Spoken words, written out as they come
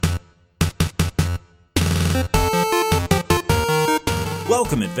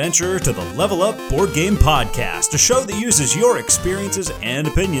Welcome, adventurer, to the Level Up Board Game Podcast, a show that uses your experiences and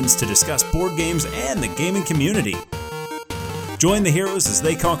opinions to discuss board games and the gaming community. Join the heroes as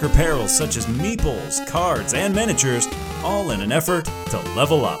they conquer perils such as meeples, cards, and miniatures, all in an effort to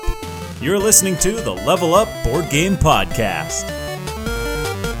level up. You're listening to the Level Up Board Game Podcast.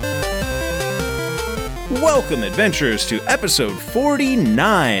 Welcome, adventurers, to episode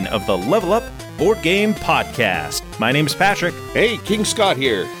 49 of the Level Up Board Game Podcast. My name's Patrick. Hey, King Scott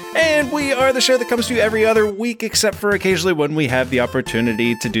here. And we are the show that comes to you every other week, except for occasionally when we have the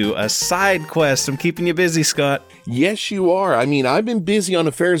opportunity to do a side quest. I'm keeping you busy, Scott. Yes, you are. I mean, I've been busy on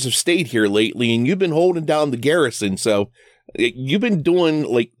affairs of state here lately, and you've been holding down the garrison, so you've been doing,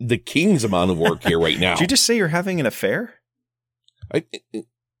 like, the king's amount of work here right now. Did you just say you're having an affair?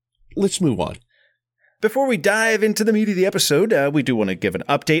 Let's move on. Before we dive into the meat of the episode, we do want to give an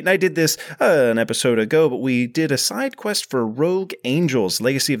update, and I did this an episode ago, but we did a side quest for Rogue Angels,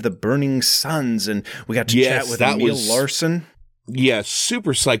 Legacy of the Burning Suns, and we got to chat with Emil Larson. Yeah,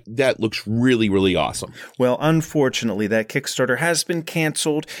 super psyched. That looks really, really awesome. Well, unfortunately, that Kickstarter has been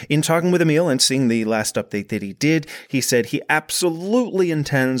canceled. In talking with Emil and seeing the last update that he did, he said he absolutely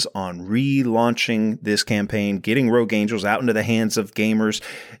intends on relaunching this campaign, getting Rogue Angels out into the hands of gamers.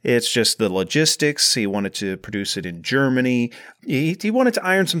 It's just the logistics. He wanted to produce it in Germany. He wanted to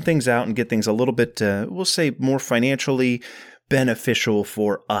iron some things out and get things a little bit, we'll say, more financially beneficial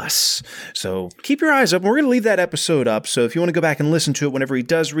for us. So keep your eyes up. We're going to leave that episode up. So if you want to go back and listen to it whenever he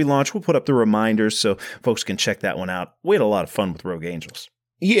does relaunch, we'll put up the reminders so folks can check that one out. We had a lot of fun with Rogue Angels.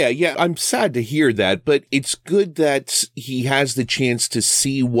 Yeah. I'm sad to hear that, but it's good that he has the chance to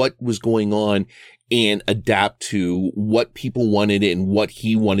see what was going on and adapt to what people wanted and what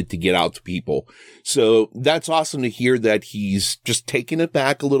he wanted to get out to people. So that's awesome to hear that he's just taking it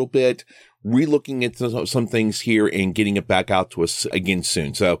back a little bit, relooking at some things here and getting it back out to us again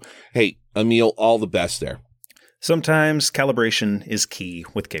soon. So, hey, Emil, all the best there. Sometimes calibration is key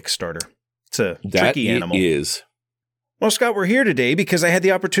with Kickstarter. It's a tricky animal. That is. Well, Scott, we're here today because I had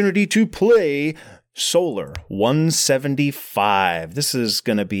the opportunity to play Solar 175. This is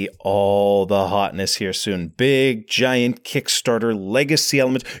going to be all the hotness here soon. Big, giant Kickstarter legacy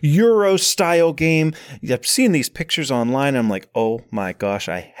element, Euro-style game. I've seen these pictures online. I'm like, oh my gosh,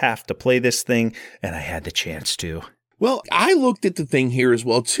 I have to play this thing. And I had the chance to. Well, I looked at the thing here as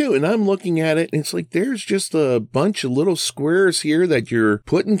well, too, and I'm looking at it, and it's like there's just a bunch of little squares here that you're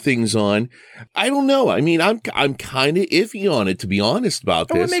putting things on. I don't know. I mean, I'm kind of iffy on it, to be honest about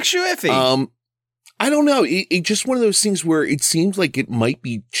this. What makes you iffy? I don't know. It's just one of those things where it seems like it might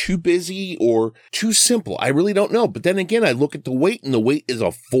be too busy or too simple. I really don't know. But then again, I look at the weight, and the weight is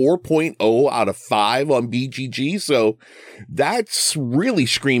a 4.0 out of 5 on BGG. So that's really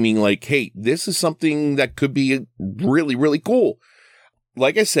screaming like, hey, this is something that could be really, really cool.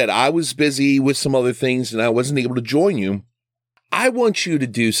 Like I said, I was busy with some other things, and I wasn't able to join you. I want you to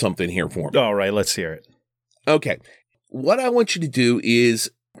do something here for me. All right, let's hear it. Okay. What I want you to do is,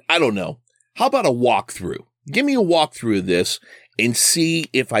 I don't know. How about a walkthrough? Give me a walkthrough of this and see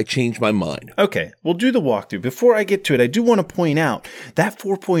if I change my mind. Okay, we'll do the walkthrough. Before I get to it, I do want to point out that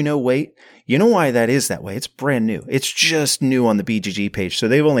 4.0 weight, you know why that is that way? It's brand new. It's just new on the BGG page. So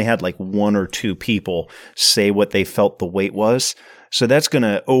they've only had like 1 or 2 people say what they felt the weight was. So that's going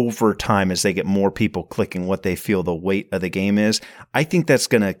to, over time, as they get more people clicking what they feel the weight of the game is, I think that's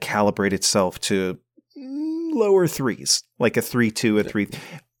going to calibrate itself to lower 3s, like a 3-2, a 3.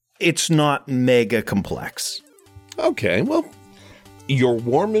 It's not mega complex. Okay, well, you're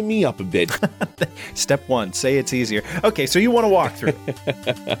warming me up a bit. Step 1, say it's easier. Okay, so you want to walk through.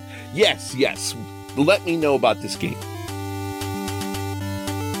 Yes. Let me know about this game.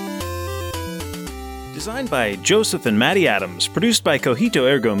 Designed by Joseph and Maddie Adams, produced by Cogito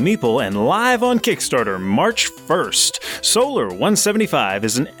Ergo Meeple, and live on Kickstarter March 1st, Solar 175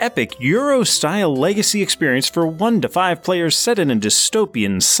 is an epic Euro-style legacy experience for 1 to 5 players set in a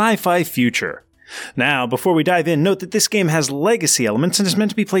dystopian sci-fi future. Now, before we dive in, note that this game has legacy elements and is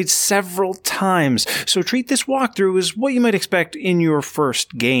meant to be played several times, so treat this walkthrough as what you might expect in your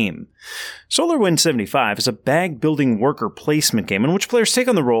first game. Solar 175 is a bag-building worker placement game in which players take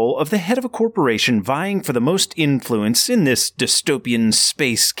on the role of the head of a corporation vying for the most influence in this dystopian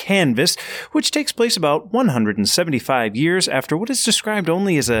space canvas, which takes place about 175 years after what is described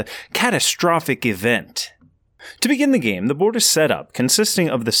only as a catastrophic event. To begin the game, the board is set up, consisting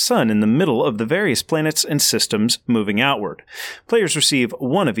of the sun in the middle of the various planets and systems moving outward. Players receive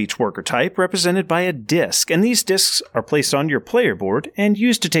one of each worker type, represented by a disc, and these discs are placed on your player board and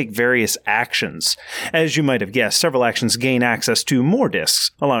used to take various actions. As you might have guessed, several actions gain access to more discs,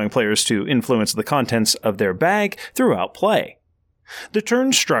 allowing players to influence the contents of their bag throughout play. The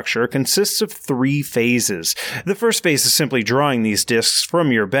turn structure consists of 3 phases. The first phase is simply drawing these discs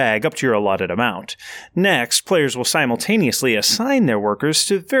from your bag up to your allotted amount. Next, players will simultaneously assign their workers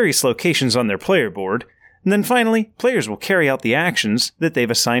to various locations on their player board. And then finally, players will carry out the actions that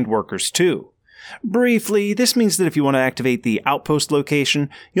they've assigned workers to. Briefly, this means that if you want to activate the outpost location,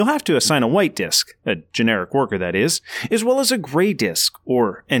 you'll have to assign a white disk, a generic worker that is, as well as a gray disk,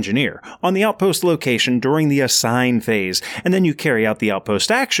 or engineer, on the outpost location during the assign phase, and then you carry out the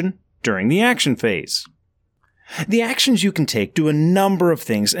outpost action during the action phase. The actions you can take do a number of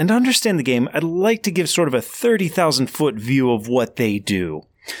things, and to understand the game, I'd like to give sort of a 30,000-foot view of what they do.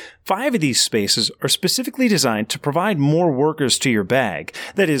 5 of these spaces are specifically designed to provide more workers to your bag,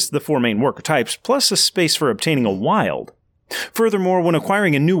 that is, the 4 main worker types, plus a space for obtaining a wild. Furthermore, when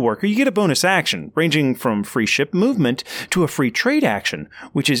acquiring a new worker, you get a bonus action, ranging from free ship movement to a free trade action,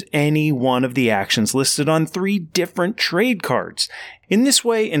 which is any one of the actions listed on 3 different trade cards. In this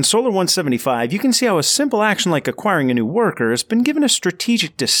way, in Solar 175, you can see how a simple action like acquiring a new worker has been given a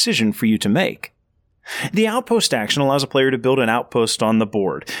strategic decision for you to make. The outpost action allows a player to build an outpost on the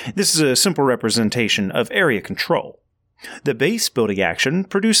board. This is a simple representation of area control. The base building action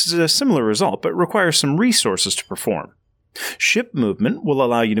produces a similar result, but requires some resources to perform. Ship movement will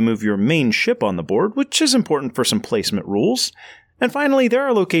allow you to move your main ship on the board, which is important for some placement rules. And finally, there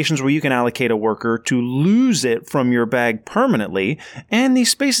are locations where you can allocate a worker to lose it from your bag permanently, and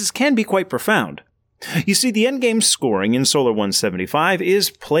these spaces can be quite profound. You see, the endgame scoring in Solar 175 is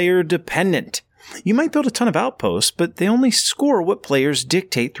player dependent. You might build a ton of outposts, but they only score what players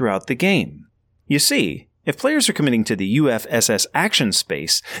dictate throughout the game. You see, if players are committing to the UFSS action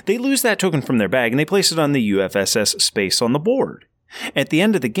space, they lose that token from their bag and they place it on the UFSS space on the board. At the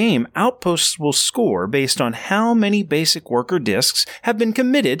end of the game, outposts will score based on how many basic worker discs have been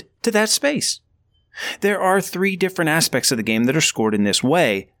committed to that space. There are 3 different aspects of the game that are scored in this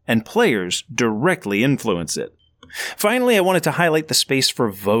way, and players directly influence it. Finally, I wanted to highlight the space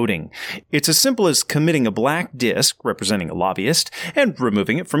for voting. It's as simple as committing a black disc, representing a lobbyist, and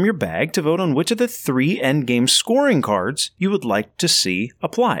removing it from your bag to vote on which of the 3 endgame scoring cards you would like to see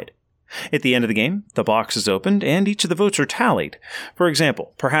applied. At the end of the game, the box is opened and each of the votes are tallied. For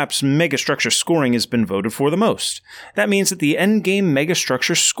example, perhaps megastructure scoring has been voted for the most. That means that the endgame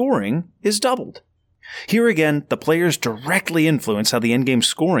megastructure scoring is doubled. Here again, the players directly influence how the endgame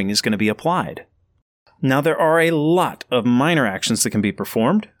scoring is going to be applied. Now, there are a lot of minor actions that can be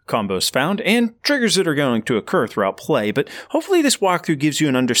performed, combos found, and triggers that are going to occur throughout play, but hopefully this walkthrough gives you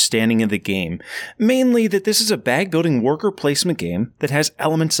an understanding of the game. Mainly that this is a bag-building worker placement game that has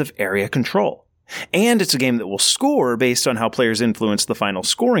elements of area control. And it's a game that will score based on how players influence the final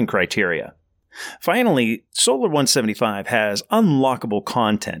scoring criteria. Finally, Solar 175 has unlockable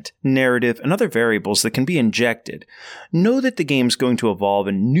content, narrative, and other variables that can be injected. Know that the game's going to evolve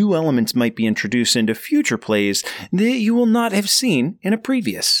and new elements might be introduced into future plays that you will not have seen in a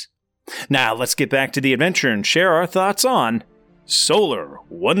previous. Now let's get back to the adventure and share our thoughts on Solar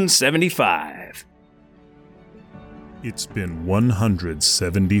 175. It's been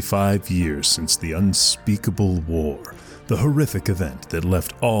 175 years since the unspeakable war. The horrific event that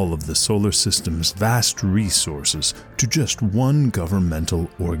left all of the solar system's vast resources to just one governmental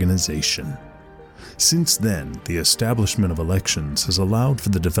organization. Since then, the establishment of elections has allowed for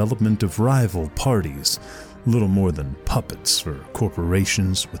the development of rival parties, little more than puppets for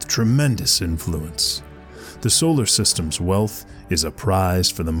corporations with tremendous influence. The solar system's wealth is a prize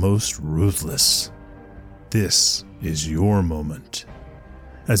for the most ruthless. This is your moment.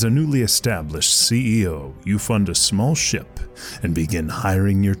 As a newly established CEO, you fund a small ship and begin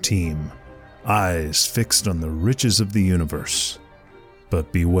hiring your team, eyes fixed on the riches of the universe.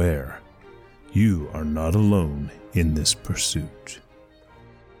 But beware, you are not alone in this pursuit.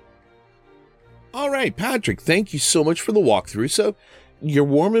 All right, Patrick, thank you so much for the walkthrough. So you're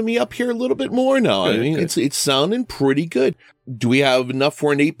warming me up here a little bit more now. Good, I mean, good. it's sounding pretty good. Do we have enough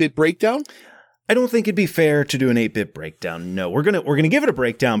for an 8-bit breakdown? I don't think it'd be fair to do an 8-bit breakdown. No, we're gonna give it a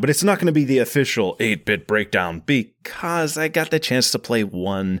breakdown, but it's not gonna be the official 8-bit breakdown because I got the chance to play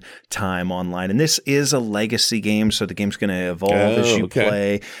one time online, and this is a legacy game, so the game's gonna evolve as you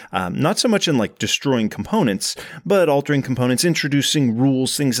play. Not so much in like destroying components, but altering components, introducing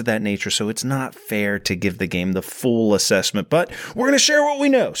rules, things of that nature. So it's not fair to give the game the full assessment, but we're gonna share what we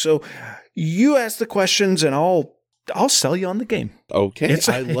know. So you ask the questions, and I'll sell you on the game. Okay, It's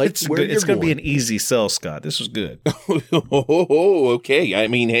going to be an easy sell, Scott. This was good. Okay. I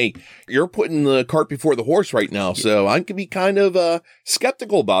mean, hey, you're putting the cart before the horse right now, so I can be kind of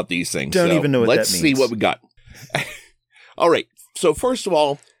skeptical about these things. Don't even know what that means. Let's see what we got. All right. So first of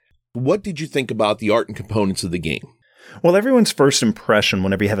all, what did you think about the art and components of the game? Well, everyone's first impression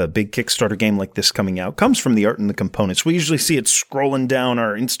whenever you have a big Kickstarter game like this coming out comes from the art and the components. We usually see it scrolling down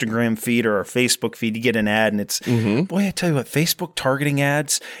our Instagram feed or our Facebook feed. You get an ad and it's, boy, I tell you what, Facebook targeting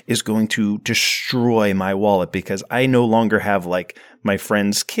ads is going to destroy my wallet because I no longer have like my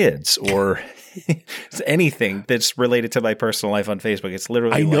friends' kids or anything that's related to my personal life on Facebook. It's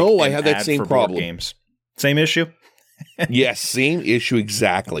literally I have that same problem. Games. Same issue? Yes, same issue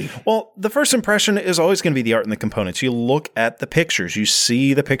exactly. Well, the first impression is always going to be the art and the components. You look at the pictures. You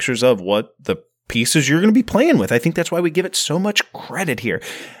see the pictures of what the pieces you're going to be playing with. I think that's why we give it so much credit here.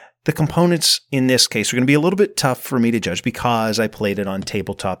 The components in this case are going to be a little bit tough for me to judge because I played it on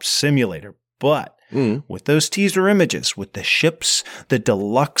Tabletop Simulator. But with those teaser images, with the ships, the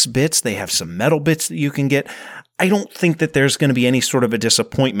deluxe bits, they have some metal bits that you can get. I don't think that there's going to be any sort of a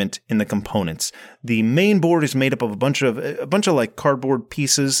disappointment in the components. The main board is made up of a bunch of like cardboard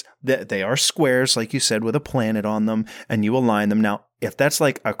pieces that they are squares, like you said, with a planet on them, and you align them. Now, if that's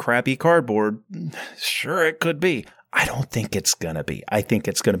like a crappy cardboard, sure, it could be. I don't think it's going to be. I think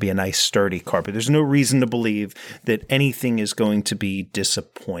it's going to be a nice sturdy cardboard. There's no reason to believe that anything is going to be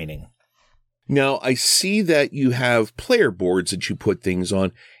disappointing. Now, I see that you have player boards that you put things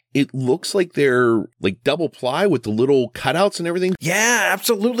on. It looks like they're like double ply with the little cutouts and everything. Yeah,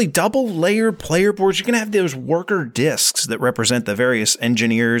 absolutely. Double layered player boards. You're going to have those worker discs that represent the various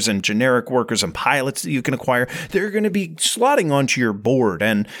engineers and generic workers and pilots that you can acquire. They're going to be slotting onto your board.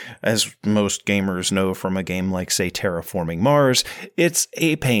 And as most gamers know from a game like, say, Terraforming Mars, it's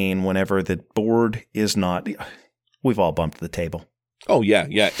a pain whenever the board is not. We've all bumped the table. Oh, yeah,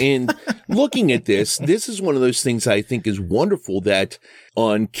 yeah. And looking at this is one of those things I think is wonderful that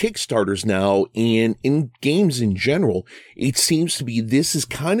on Kickstarters now and in games in general, it seems to be this is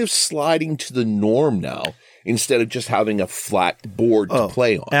kind of sliding to the norm now instead of just having a flat board to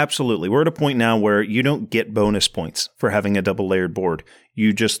play on. Absolutely. We're at a point now where you don't get bonus points for having a double layered board.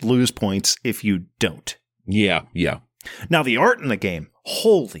 You just lose points if you don't. Yeah, yeah. Now, the art in the game,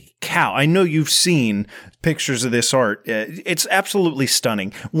 holy cow. I know you've seen pictures of this art. It's absolutely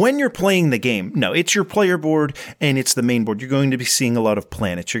stunning. When you're playing the game, no, it's your player board and it's the main board. You're going to be seeing a lot of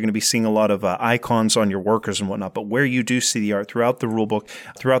planets. You're going to be seeing a lot of icons on your workers and whatnot. But where you do see the art throughout the rulebook,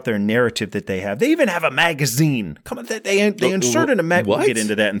 throughout their narrative that they have, they even have a magazine. Come on, they inserted a magazine. We'll get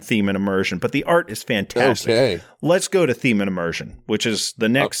into that in theme and immersion. But the art is fantastic. Okay. Let's go to theme and immersion, which is the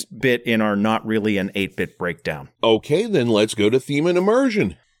next bit in our not really an 8-bit breakdown. Okay, then let's go to theme and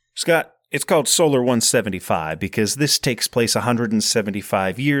immersion. Scott, it's called Solar 175 because this takes place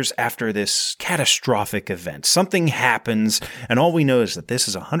 175 years after this catastrophic event. Something happens, and all we know is that this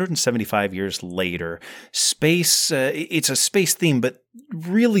is 175 years later. Space, it's a space theme, but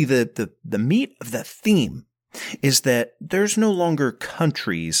really the meat of the theme is that there's no longer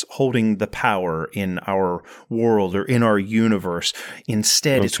countries holding the power in our world or in our universe.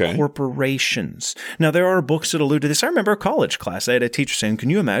 Instead, it's corporations. Now, there are books that allude to this. I remember a college class. I had a teacher saying, can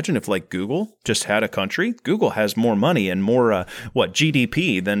you imagine if like Google just had a country? Google has more money and more,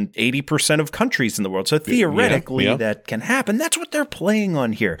 GDP than 80% of countries in the world. So theoretically, that can happen. That's what they're playing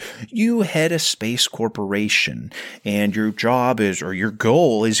on here. You head a space corporation and your job is, or your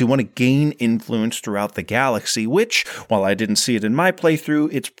goal is you want to gain influence throughout the galaxy. Which, while I didn't see it in my playthrough,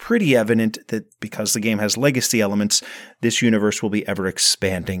 it's pretty evident that because the game has legacy elements, this universe will be ever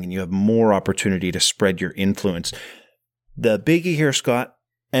expanding and you have more opportunity to spread your influence. The biggie here, Scott,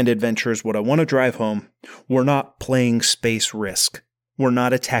 and adventurers, what I want to drive home, we're not playing space Risk. We're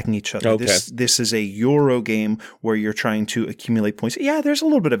not attacking each other. Okay. This is a Euro game where you're trying to accumulate points. Yeah, there's a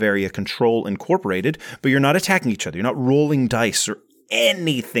little bit of area control incorporated, but you're not attacking each other. You're not rolling dice or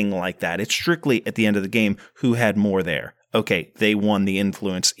anything like that. It's strictly at the end of the game who had more there. Okay, they won the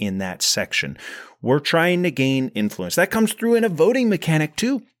influence in that section. We're trying to gain influence. That comes through in a voting mechanic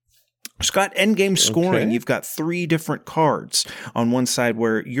too. Scott, endgame scoring. You've got 3 different cards on one side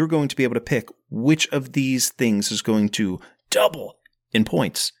where you're going to be able to pick which of these things is going to double in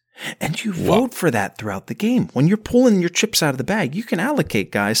points. And you vote for that throughout the game. When you're pulling your chips out of the bag, you can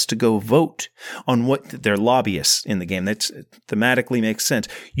allocate guys to go vote on what they're lobbyists in the game. That thematically makes sense.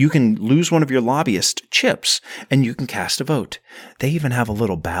 You can lose one of your lobbyist chips and you can cast a vote. They even have a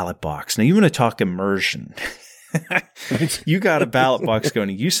little ballot box. Now, you want to talk immersion. You got a ballot box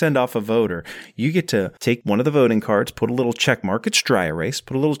going. You send off a voter. You get to take one of the voting cards, put a little check mark. It's dry erase.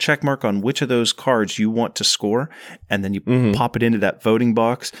 Put a little check mark on which of those cards you want to score, and then you pop it into that voting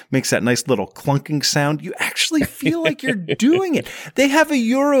box. Makes that nice little clunking sound. You actually feel like you're doing it. They have a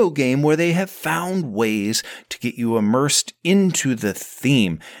Euro game where they have found ways to get you immersed into the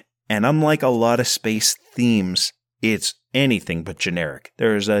theme. And unlike a lot of space themes, it's anything but generic.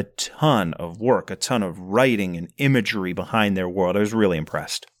 There's a ton of work, a ton of writing and imagery behind their world. I was really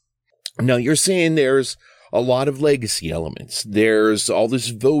impressed. Now, you're saying there's a lot of legacy elements. There's all this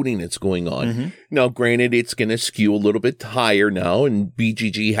voting that's going on. Mm-hmm. Now, granted, it's going to skew a little bit higher now, and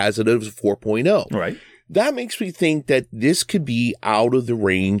BGG has it as 4.0. Right. That makes me think that this could be out of the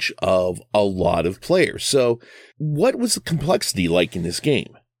range of a lot of players. So what was the complexity like in this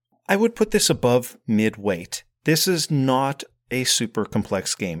game? I would put this above mid-weight. This is not a super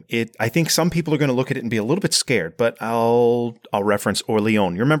complex game. I think some people are going to look at it and be a little bit scared, but I'll reference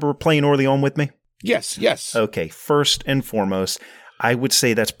Orleans. You remember playing Orleans with me? Yes. Okay, first and foremost, I would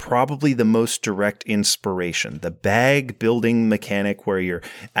say that's probably the most direct inspiration. The bag building mechanic where you're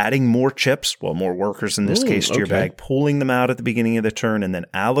adding more chips, well, more workers in this case, to your bag, pulling them out at the beginning of the turn, and then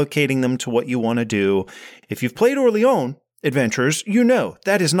allocating them to what you want to do. If you've played Orleans, adventurers, you know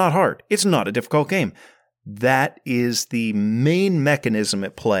that is not hard. It's not a difficult game. That is the main mechanism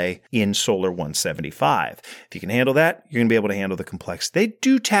at play in Solar 175. If you can handle that, you're going to be able to handle the complex. They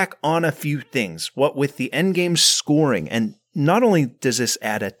do tack on a few things, what with the endgame scoring, and not only does this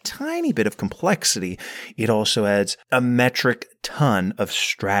add a tiny bit of complexity, it also adds a metric ton of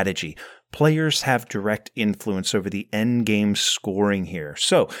strategy. Players have direct influence over the end game scoring here.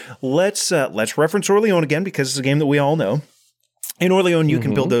 So let's reference Orleans again because it's a game that we all know. In Orleans, you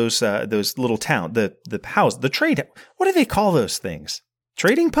can build those little town, the house, the trade. What do they call those things?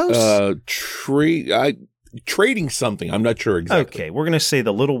 Trading posts? Trading something. I'm not sure exactly. Okay, we're going to say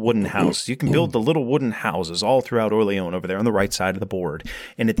the little wooden house. You can build the little wooden houses all throughout Orleans over there on the right side of the board.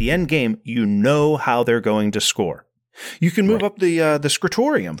 And at the end game, you know how they're going to score. You can move up the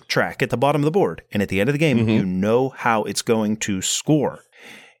scriptorium track at the bottom of the board. And at the end of the game, you know how it's going to score.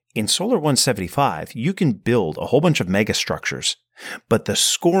 In Solar 175, you can build a whole bunch of mega structures, but the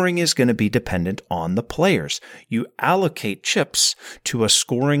scoring is going to be dependent on the players. You allocate chips to a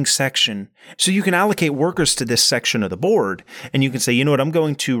scoring section, so you can allocate workers to this section of the board, and you can say, you know what, I'm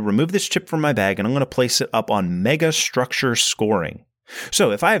going to remove this chip from my bag, and I'm going to place it up on mega structure scoring.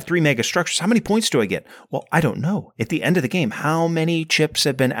 So if I have 3 mega structures, how many points do I get? Well, I don't know. At the end of the game, how many chips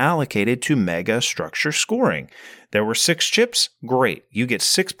have been allocated to mega structure scoring? There were 6 chips? Great. You get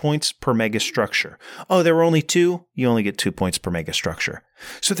 6 points per mega structure. Oh, there were only 2? You only get 2 points per mega structure.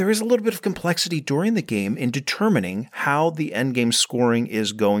 So there is a little bit of complexity during the game in determining how the endgame scoring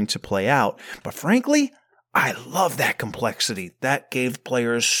is going to play out. But frankly, I love that complexity. That gave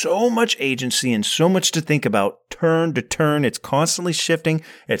players so much agency and so much to think about turn to turn. It's constantly shifting.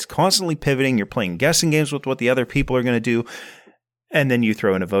 It's constantly pivoting. You're playing guessing games with what the other people are going to do. And then you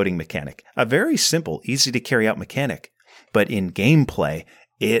throw in a voting mechanic. A very simple, easy to carry out mechanic. But in gameplay,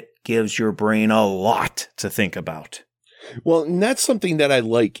 it gives your brain a lot to think about. Well, and that's something that I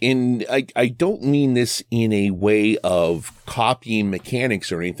like. And I don't mean this in a way of copying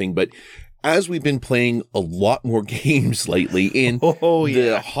mechanics or anything, but as we've been playing a lot more games lately, and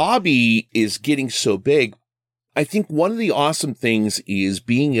the hobby is getting so big, I think one of the awesome things is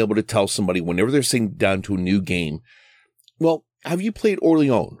being able to tell somebody whenever they're sitting down to a new game, well, have you played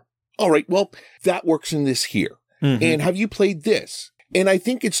Orleans? All right, well, that works in this here. And have you played this? And I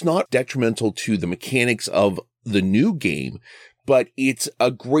think it's not detrimental to the mechanics of the new game, but it's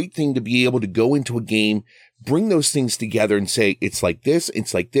a great thing to be able to go into a game, bring those things together and say, it's like this,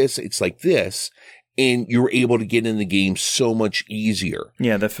 it's like this, it's like this. And you're able to get in the game so much easier.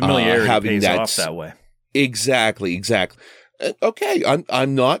 Yeah, the familiarity pays off that way. Exactly. Okay,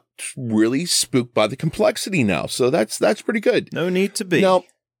 I'm not really spooked by the complexity now. So that's pretty good. No need to be. Now,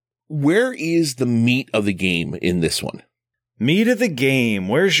 where is the meat of the game in this one? Meat of the game.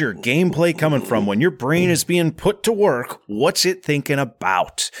 Where's your gameplay coming from? When your brain is being put to work, what's it thinking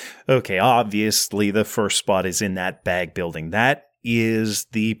about? Okay, obviously the first spot is in that bag building. That is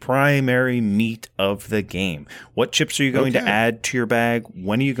the primary meat of the game. What chips are you going to add to your bag?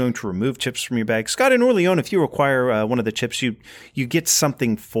 When are you going to remove chips from your bag? Scott, in Orleans, if you acquire one of the chips, you get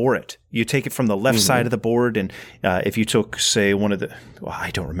something for it. You take it from the left side of the board, and if you took, say, one of the, I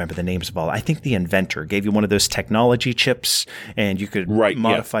don't remember the names of all. I think the inventor gave you one of those technology chips, and you could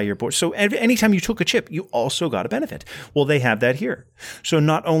modify your board. So anytime you took a chip, you also got a benefit. Well, they have that here. So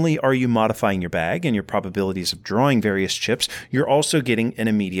not only are you modifying your bag and your probabilities of drawing various chips, you're also getting an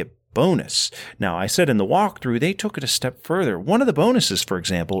immediate bonus. Now, I said in the walkthrough, they took it a step further. One of the bonuses, for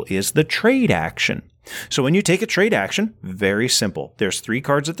example, is the trade action. So when you take a trade action, very simple. There's 3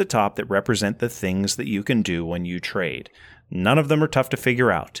 cards at the top that represent the things that you can do when you trade. None of them are tough to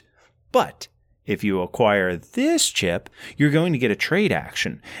figure out. But If you acquire this chip, you're going to get a trade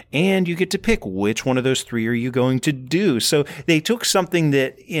action, and you get to pick which one of those three are you going to do. So they took something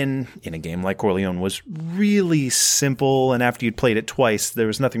that in a game like Corleone was really simple, and after you'd played it twice, there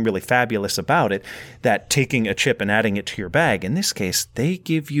was nothing really fabulous about it, that taking a chip and adding it to your bag. In this case, they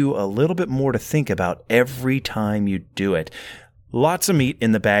give you a little bit more to think about every time you do it. Lots of meat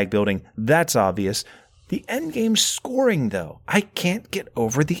in the bag building, that's obvious. The endgame scoring, though, I can't get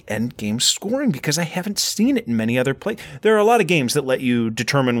over the endgame scoring because I haven't seen it in many other places. There are a lot of games that let you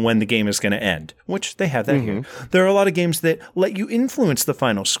determine when the game is going to end, which they have that here. There are a lot of games that let you influence the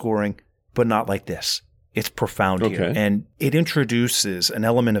final scoring, but not like this. It's profound here, and it introduces an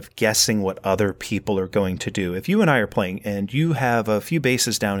element of guessing what other people are going to do. If you and I are playing and you have a few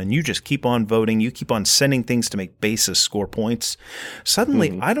bases down and you just keep on voting, you keep on sending things to make bases score points,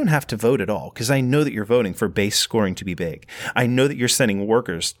 suddenly I don't have to vote at all because I know that you're voting for base scoring to be big. I know that you're sending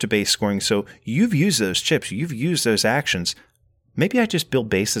workers to base scoring, so you've used those chips, you've used those actions. Maybe I just build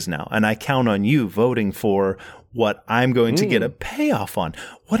bases now, and I count on you voting for what I'm going to get a payoff on.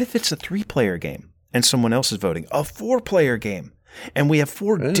 What if it's a 3-player game? And someone else is voting, a 4-player game. And we have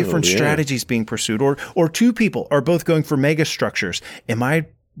 4 different strategies being pursued, or 2 people are both going for mega structures. Am I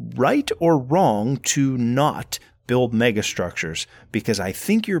right or wrong to not build mega structures? Because I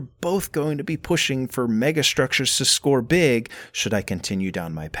think you're both going to be pushing for mega structures to score big. Should I continue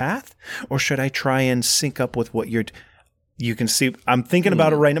down my path? Or should I try and sync up with what you can see, I'm thinking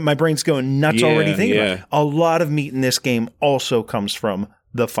about it right now. My brain's going nuts already thinking about it. A lot of meat in this game also comes from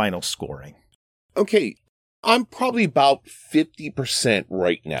the final scoring. Okay, I'm probably about 50%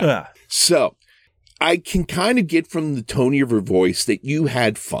 right now. So I can kind of get from the tone of your voice that you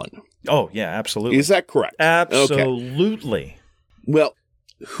had fun. Oh, yeah, absolutely. Is that correct? Absolutely. Okay. Well,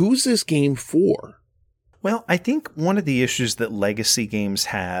 who's this game for? Well, I think one of the issues that legacy games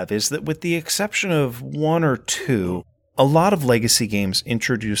have is that with the exception of 1 or 2, a lot of legacy games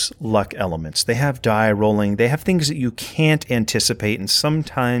introduce luck elements. They have die rolling. They have things that you can't anticipate, and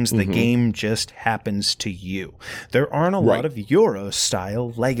sometimes the game just happens to you. There aren't a lot of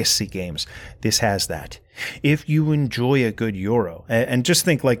Euro-style legacy games. This has that. If you enjoy a good Euro, and just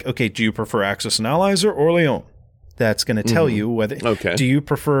think like, okay, do you prefer Axis and Allies or Orleans? That's going to tell you whether, do you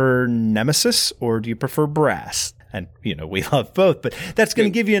prefer Nemesis or do you prefer Brass? And, we love both, but that's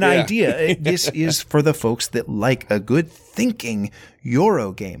going to give you an idea. This is for the folks that like a good thinking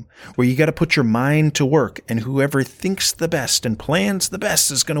Euro game where you got to put your mind to work, and whoever thinks the best and plans the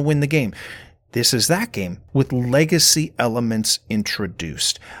best is going to win the game. This is that game with legacy elements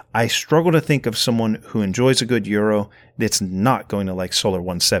introduced. I struggle to think of someone who enjoys a good Euro that's not going to like Solar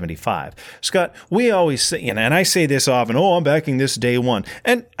 175. Scott, we always say, and I say this often, I'm backing this day one.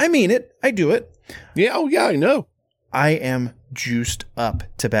 And I mean it. I do it. Yeah, I know. I am juiced up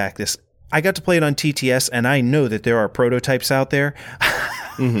to back this. I got to play it on TTS, and I know that there are prototypes out there.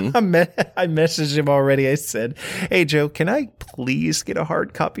 I messaged him already. I said, hey, Joe, can I please get a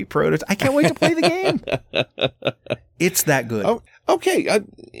hard copy prototype? I can't wait to play the game. It's that good. Oh, okay.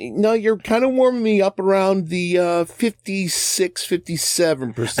 No, you're kind of warming me up around the 56,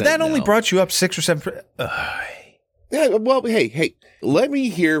 57%. That only brought you up 6 or 7%. Yeah, well, hey, let me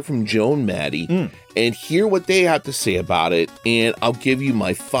hear from Joe and Maddie and hear what they have to say about it, and I'll give you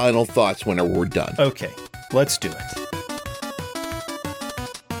my final thoughts whenever we're done. Okay, let's do it.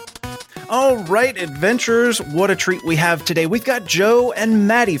 All right, adventurers, what a treat we have today. We've got Joe and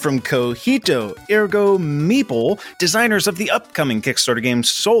Maddie from Cogito, Ergo Meeple, designers of the upcoming Kickstarter game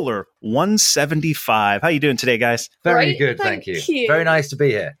Solar 175. How you doing today, guys? Very good, thank you. Very nice to be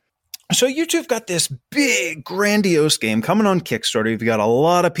here. So you two have got this big, grandiose game coming on Kickstarter. You've got a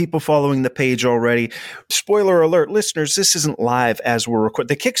lot of people following the page already. Spoiler alert, listeners, this isn't live as we're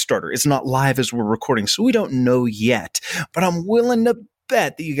recording. The Kickstarter is not live as we're recording, so we don't know yet. But I'm willing to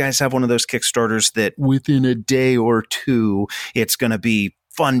bet that you guys have one of those Kickstarters that within a day or two, it's going to be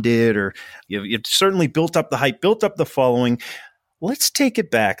funded, or you've certainly built up the hype, built up the following. Let's take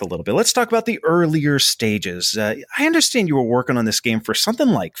it back a little bit. Let's talk about the earlier stages. I understand you were working on this game for something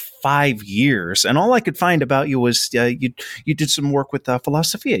like 5 years, and all I could find about you was you did some work with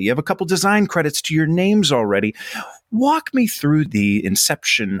Philosophia. You have a couple design credits to your names already. Walk me through the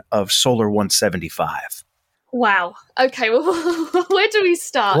inception of Solar 175. Wow. Okay, well, where do we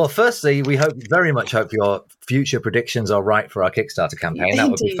start? Well, firstly, we very much hope your future predictions are right for our Kickstarter campaign. That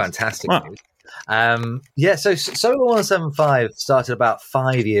would be fantastic. Wow. So Solar 175 started about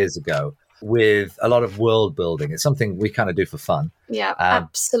 5 years ago with a lot of world building. It's something we kind of do for fun. Yeah,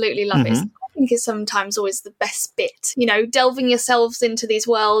 absolutely love it. I think it's sometimes always the best bit, delving yourselves into these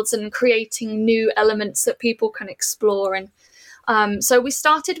worlds and creating new elements that people can explore. And So we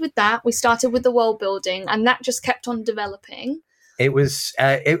started with that. We started with the world building, and that just kept on developing. It was,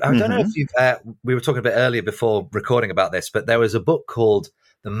 I don't know if you've, we were talking a bit earlier before recording about this, but there was a book called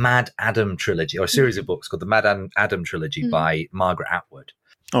The Mad Adam Trilogy, or a series of books called The Mad Adam Trilogy by Margaret Atwood.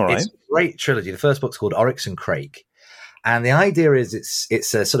 All right. It's a great trilogy. The first book's called Oryx and Crake. And the idea is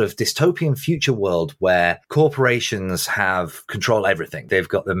it's a sort of dystopian future world where corporations have control everything. They've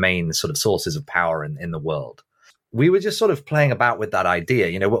got the main sort of sources of power in the world. We were just sort of playing about with that idea.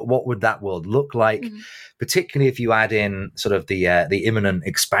 You know, what would that world look like? Particularly if you add in sort of the imminent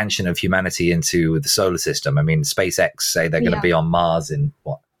expansion of humanity into the solar system. I mean, SpaceX say they're going to be on Mars in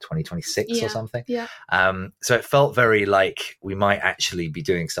 2026 or something. Yeah. So it felt very like we might actually be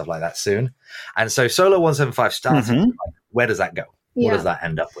doing stuff like that soon. And so Solo 175 started. Like, where does that go? What does that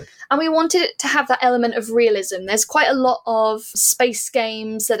end up with? And we wanted it to have that element of realism. There's quite a lot of space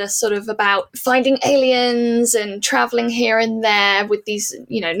games that are sort of about finding aliens and traveling here and there with these,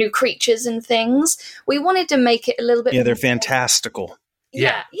 you know, new creatures and things. We wanted to make it a little bit. Yeah, they're fantastical.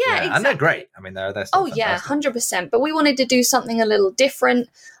 Yeah, exactly. And they're great. I mean, they're still fantastic. 100%. But we wanted to do something a little different,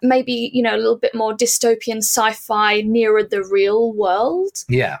 maybe, you know, a little bit more dystopian sci-fi, nearer the real world.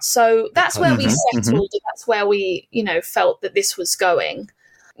 Yeah. So that's where we settled. And that's where we, you know, felt that this was going.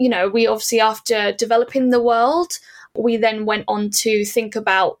 You know, we obviously, after developing the world, we then went on to think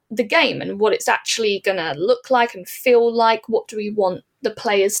about the game and what it's actually going to look like and feel like. What do we want the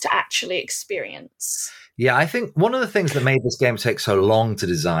players to actually experience? Yeah, I think one of the things that made this game take so long to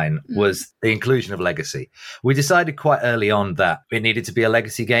design was the inclusion of legacy. We decided quite early on that it needed to be a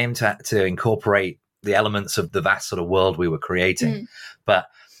legacy game to incorporate the elements of the vast sort of world we were creating. But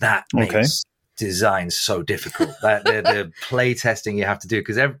that makes design so difficult. That the play testing you have to do,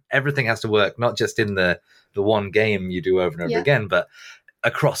 because everything has to work, not just in the one game you do over and over again, but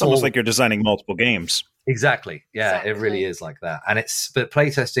across it's almost like you're designing multiple games. Exactly. Yeah, it really is like that. And but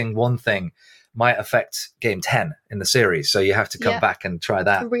playtesting one thing might affect game 10 in the series, so you have to come back and try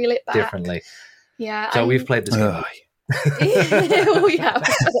that reel it back differently. Yeah. So we've played this game.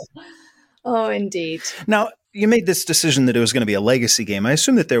 Oh, indeed. Now, you made this decision that it was going to be a legacy game. I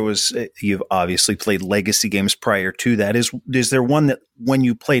assume that you've obviously played legacy games prior to that. Is there one that when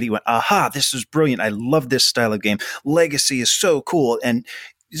you played it, you went, aha, this is brilliant. I love this style of game. Legacy is so cool. And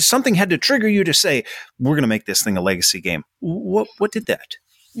something had to trigger you to say, we're going to make this thing a legacy game. What did that?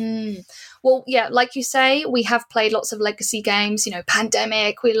 Well, yeah, like you say, we have played lots of legacy games, you know,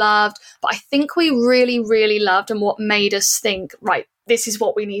 Pandemic we loved, but I think we really, really loved, and what made us think, right, this is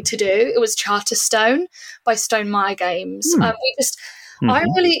what we need to do, it was Charterstone by Stonemaier Games. I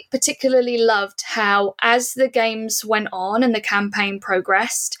really particularly loved how, as the games went on and the campaign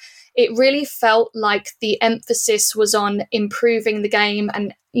progressed, it really felt like the emphasis was on improving the game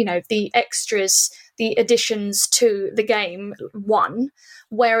and, you know, the extras, the additions to the game won.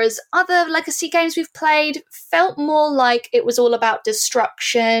 Whereas other legacy games we've played felt more like it was all about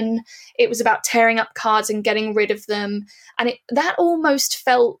destruction. It was about tearing up cards and getting rid of them. And that almost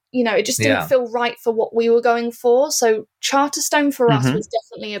felt, you know, it just didn't feel right for what we were going for. So Charterstone for us was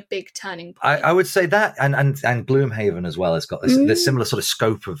definitely a big turning point. I would say that, and Gloomhaven as well has got this similar sort of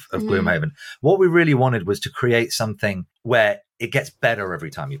scope of Gloomhaven. What we really wanted was to create something where it gets better every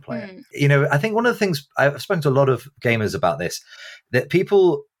time you play it. You know, I think one of the things, I've spoken to a lot of gamers about this, that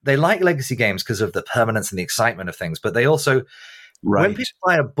people, they like legacy games because of the permanence and the excitement of things, but they also, when people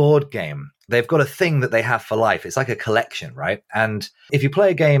play a board game, they've got a thing that they have for life. It's like a collection, right? And if you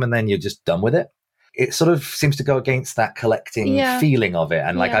play a game and then you're just done with it, it sort of seems to go against that collecting feeling of it.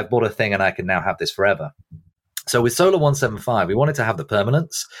 And like, I've bought a thing and I can now have this forever. So with Solar 175, we wanted to have the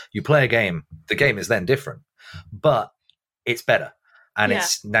permanence. You play a game, the game is then different, but it's better. And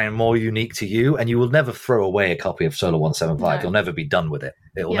it's now more unique to you, and you will never throw away a copy of Solar 175. No. You'll never be done with it.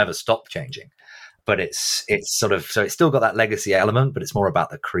 It will never stop changing. But it's sort of, so it's still got that legacy element, but it's more about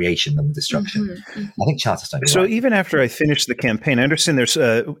the creation than the destruction. I think Charterstone. So even after I finish the campaign, I understand there's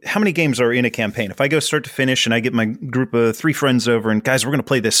how many games are in a campaign? If I go start to finish and I get my group of 3 friends over and guys, we're going to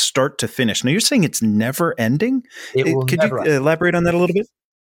play this start to finish. Now you're saying it's never ending? Could you elaborate on that a little bit?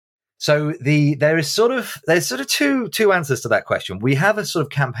 So there's sort of two answers to that question. We have a sort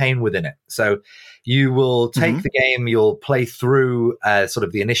of campaign within it. So you will take the game, you'll play through sort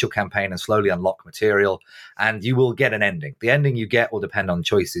of the initial campaign and slowly unlock material, and you will get an ending. The ending you get will depend on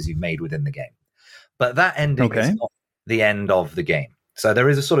choices you've made within the game. But that ending is not the end of the game. So there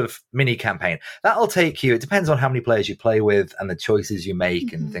is a sort of mini campaign that'll take you. It depends on how many players you play with and the choices you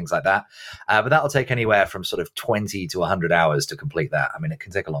make and things like that. But that'll take anywhere from sort of 20 to 100 hours to complete that. I mean, it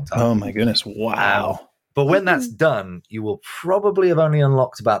can take a long time. Oh my goodness! Wow. But when that's done, you will probably have only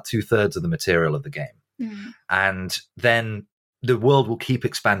unlocked about 2/3 of the material of the game. And then the world will keep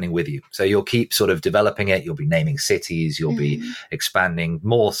expanding with you. So you'll keep sort of developing it. You'll be naming cities. You'll be expanding.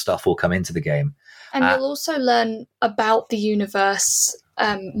 More stuff will come into the game. And you'll also learn about the universe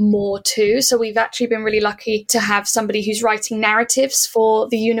more too. So we've actually been really lucky to have somebody who's writing narratives for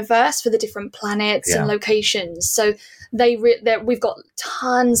the universe, for the different planets and locations. So we've got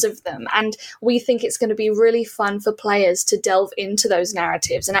tons of them, and we think it's going to be really fun for players to delve into those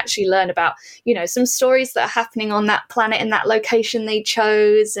narratives and actually learn about, some stories that are happening on that planet and that location they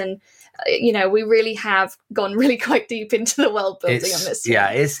chose. And we really have gone really quite deep into the world building on this one.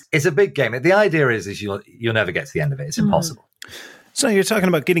 Yeah, it's a big game. The idea is you'll never get to the end of it. It's impossible. So you're talking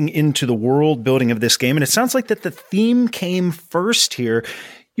about getting into the world building of this game, and it sounds like that the theme came first here.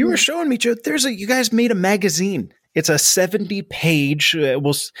 You were showing me, Joe, you guys made a magazine. It's a 70-page, I don't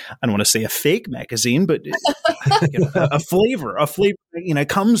want to say a fake magazine, but a flavor,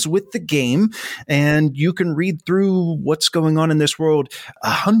 comes with the game, and you can read through what's going on in this world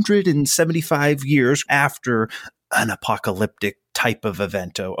 175 years after an apocalyptic type of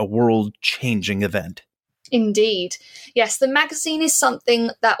event, a world-changing event. Indeed. Yes, the magazine is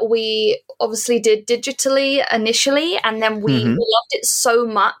something that we obviously did digitally initially, and then we loved it so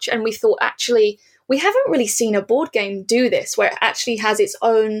much, and we thought, actually, we haven't really seen a board game do this, where it actually has its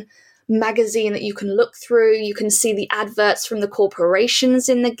own magazine that you can look through. You can see the adverts from the corporations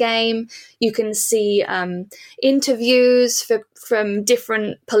in the game. You can see interviews from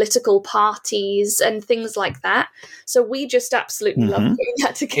different political parties and things like that. So we just absolutely love doing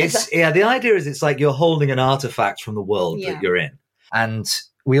that together. The idea is it's like you're holding an artifact from the world that you're in. And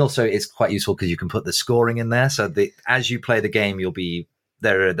we also, it's quite useful because you can put the scoring in there. So as you play the game,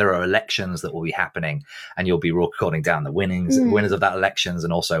 there are elections that will be happening, and you'll be recording down the winners of that elections,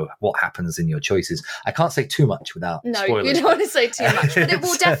 and also what happens in your choices. I can't say too much without spoilers. You don't want to say too much, but it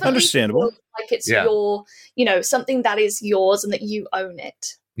will definitely understandable. feel like it's your, something that is yours and that you own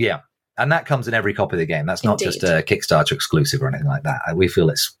it. Yeah, and that comes in every copy of the game. That's not just a Kickstarter exclusive or anything like that. We feel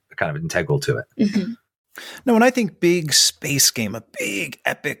it's kind of integral to it. Mm-hmm. Now, when I think big space game, a big,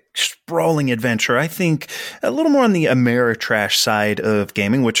 epic, sprawling adventure, I think a little more on the Ameritrash side of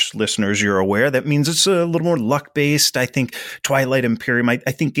gaming, which, listeners, you're aware. That means it's a little more luck-based. I think Twilight Imperium, I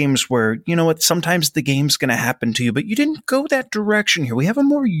think games where, sometimes the game's going to happen to you, but you didn't go that direction here. We have a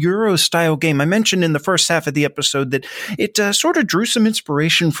more Euro-style game. I mentioned in the first half of the episode that it sort of drew some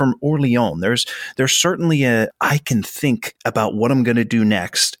inspiration from Orleans. There's certainly I can think about what I'm going to do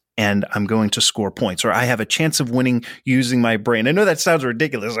next, and I'm going to score points, or I have a chance of winning using my brain. I know that sounds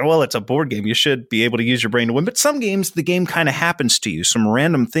ridiculous. Well, it's a board game. You should be able to use your brain to win. But some games, the game kind of happens to you. Some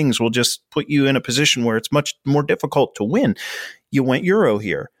random things will just put you in a position where it's much more difficult to win. You went Euro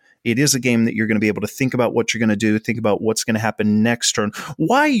here. It is a game that you're going to be able to think about what you're going to do, think about what's going to happen next turn.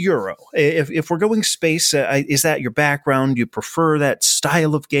 Why Euro? If we're going space, is that your background? You prefer that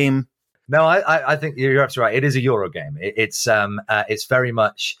style of game? No, I think you're absolutely right. It is a Euro game. It's very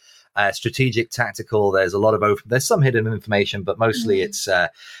much strategic, tactical. There's a lot of open. There's some hidden information, but mostly it's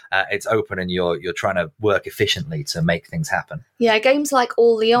open, and you're trying to work efficiently to make things happen. Yeah, games like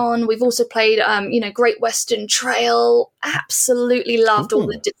Orleans. We've also played, Great Western Trail. Absolutely loved all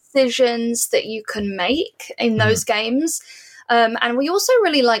the decisions that you can make in those games, and we also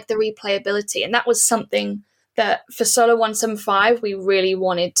really like the replayability, and that was something that for Solo 175 we really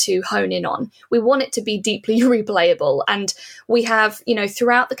wanted to hone in on. We want it to be deeply replayable, and we have,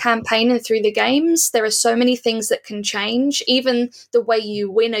 throughout the campaign and through the games, there are so many things that can change. Even the way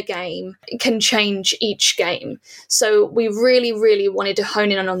you win a game can change each game. So we really, really wanted to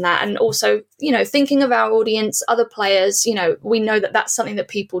hone in on that, and also, thinking of our audience, other players, we know that that's something that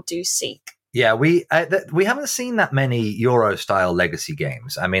people do seek. Yeah, we haven't seen that many Euro-style legacy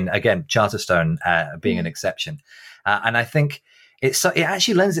games. I mean, again, Charterstone being an exception. And I think it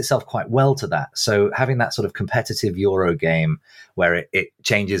actually lends itself quite well to that. So having that sort of competitive Euro game where it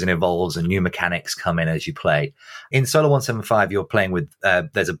changes and evolves and new mechanics come in as you play. In Solo 175, you're playing with,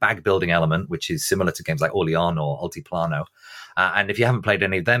 there's a bag building element, which is similar to games like Orleans or Altiplano. And if you haven't played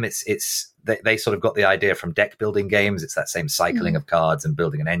any of them, they sort of got the idea from deck building games. It's that same cycling of cards and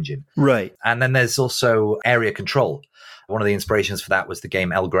building an engine. Right. And then there's also area control. One of the inspirations for that was the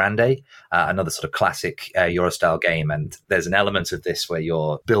game El Grande, another sort of classic Euro-style game. And there's an element of this where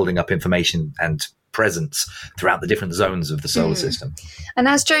you're building up information and presence throughout the different zones of the solar system. And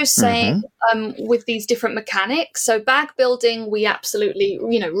as Joe's saying, with these different mechanics, so bag building, we absolutely,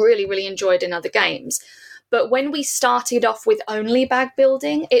 really, really enjoyed in other games. But when we started off with only bag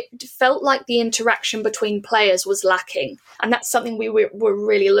building, it felt like the interaction between players was lacking. And that's something we were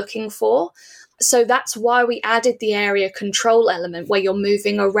really looking for. So that's why we added the area control element where you're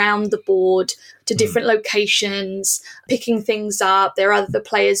moving around the board to different locations, picking things up. There are other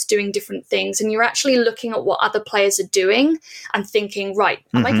players doing different things, and you're actually looking at what other players are doing and thinking, right,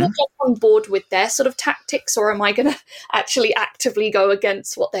 am I going to jump on board with their sort of tactics, or am I going to actually actively go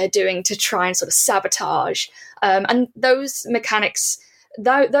against what they're doing to try and sort of sabotage? And those mechanics,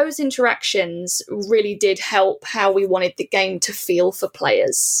 those interactions really did help how we wanted the game to feel for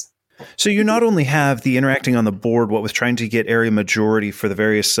players. So you not only have the interacting on the board, what with trying to get area majority for the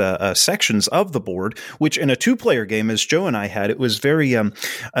various sections of the board, which in a 2-player game, as Joe and I had, it was very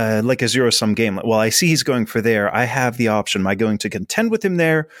like a zero-sum game. Well, I see he's going for there. I have the option. Am I going to contend with him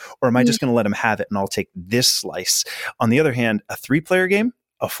there, or am I just going to let him have it and I'll take this slice? On the other hand, a 3-player game,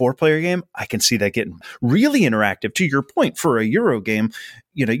 a 4-player game, I can see that getting really interactive. To your point, for a Euro game,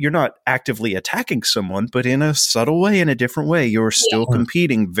 you're not actively attacking someone, but in a subtle way, in a different way, you're still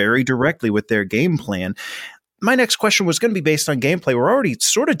competing very directly with their game plan. My next question was going to be based on gameplay. We're already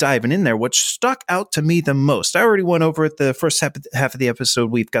sort of diving in there. What stuck out to me the most, I already went over it the first half of the episode.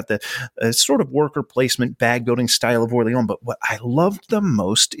 We've got the sort of worker placement, bag building style of Orleans. But what I loved the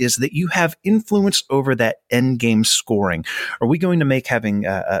most is that you have influence over that end game scoring. Are we going to make having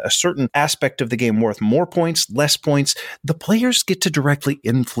a certain aspect of the game worth more points, less points? The players get to directly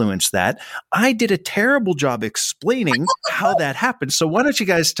influence that. I did a terrible job explaining how that happens. So why don't you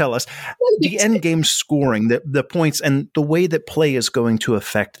guys tell us the end game scoring, the points, and the way that play is going to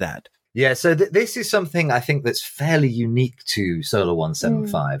affect that? Yeah, so this is something I think that's fairly unique to Solar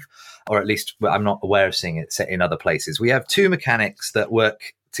 175, or at least I'm not aware of seeing it set in other places. We have 2 mechanics that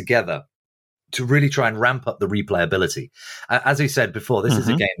work together to really try and ramp up the replayability. As we said before, this is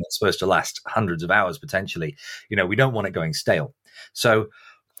a game that's supposed to last hundreds of hours potentially. We don't want it going stale. So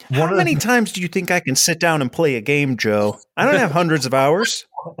how many times do you think I can sit down and play a game, Joe? I don't have hundreds of hours.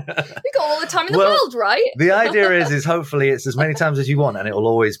 You got all the time in the world, right? The idea is hopefully it's as many times as you want, and it will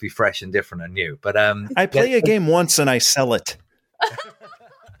always be fresh and different and new. But I play a game once and I sell it.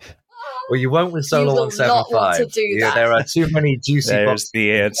 Well, you won't with Solar 175. Not want to do that. There are too many juicy. There's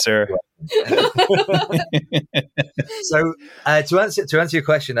the answer. So to answer your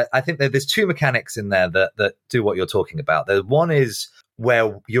question, I think that there's 2 mechanics in there that do what you're talking about. The one is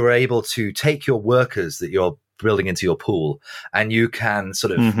where you're able to take your workers that you're building into your pool, and you can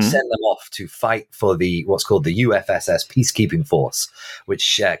sort of send them off to fight for what's called the UFSS peacekeeping force,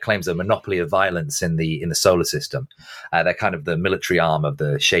 which claims a monopoly of violence in the solar system. They're kind of the military arm of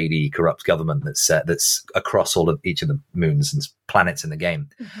the shady, corrupt government that's across each of the moons and planets in the game.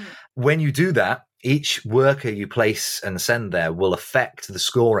 When you do that, each worker you place and send there will affect the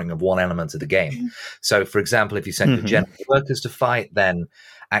scoring of one element of the game. So, for example, if you send your general workers to fight, then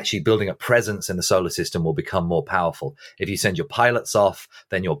actually building a presence in the solar system will become more powerful. If you send your pilots off,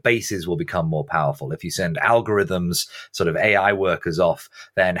 then your bases will become more powerful. If you send algorithms, sort of AI workers off,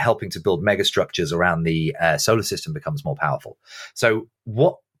 then helping to build megastructures around the solar system becomes more powerful. So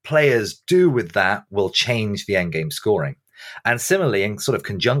what players do with that will change the endgame scoring. And similarly, in sort of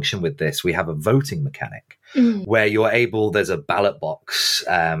conjunction with this, we have a voting mechanic where you're able, there's a ballot box.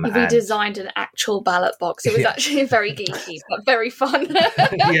 We designed an actual ballot box. It was actually very geeky, but very fun.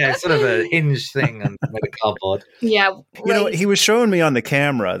 Yeah, sort of a hinge thing and made of cardboard. Yeah. He was showing me on the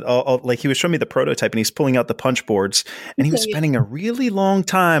camera, like he was showing me the prototype, and he's pulling out the punch boards, and he was spending a really long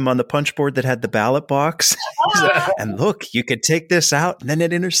time on the punch board that had the ballot box. And look, you could take this out, and then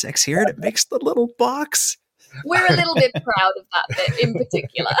it intersects here, and it makes the little box. We're a little bit proud of that bit in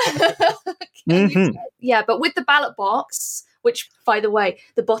particular. Yeah, but with the ballot box, which, by the way,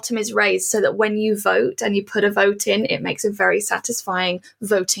 the bottom is raised so that when you vote and you put a vote in, it makes a very satisfying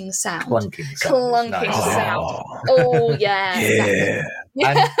voting sound. Clunking sound. Oh, yeah.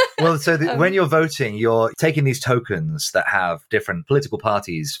 Yeah. Exactly. When you're voting, you're taking these tokens that have different political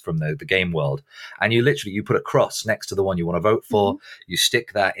parties from the game world, and you put a cross next to the one you want to vote for, you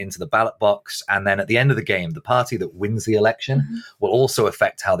stick that into the ballot box, and then at the end of the game, the party that wins the election will also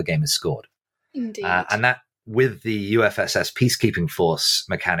affect how the game is scored. Indeed. And that, with the UFSS peacekeeping force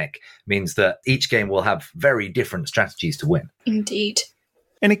mechanic, means that each game will have very different strategies to win. Indeed.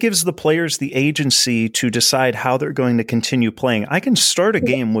 And it gives the players the agency to decide how they're going to continue playing. I can start a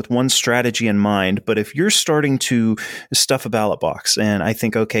game with one strategy in mind, but if you're starting to stuff a ballot box and I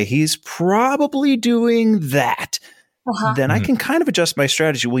think, okay, he's probably doing that, then I can kind of adjust my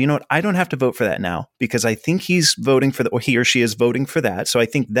strategy. Well, you know what? I don't have to vote for that now because I think he's voting for or he or she is voting for that. So I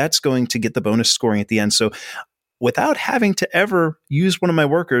think that's going to get the bonus scoring at the end. So without having to ever use one of my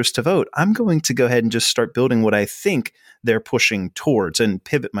workers to vote, I'm going to go ahead and just start building what I think they're pushing towards and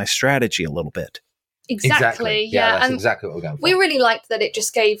pivot my strategy a little bit. Exactly. Yeah, that's and exactly what we're going for. we really liked that it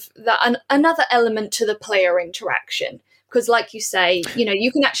just gave that another element to the player interaction. Because like you say,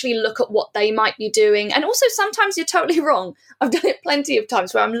 you can actually look at what they might be doing. And also sometimes you're totally wrong. I've done it plenty of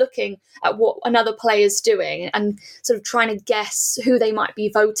times where I'm looking at what another player's doing and sort of trying to guess who they might be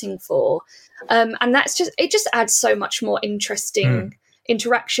voting for. And it just adds so much more interesting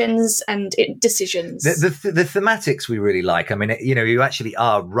interactions and decisions. The thematics we really like. I mean, you actually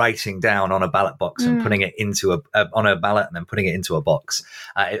are writing down on a ballot box and putting it into on a ballot and then putting it into a box.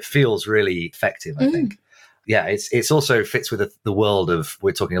 It feels really effective, I think. Yeah, it's also fits with the world of,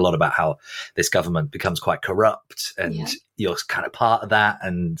 we're talking a lot about how this government becomes quite corrupt and you're kind of part of that.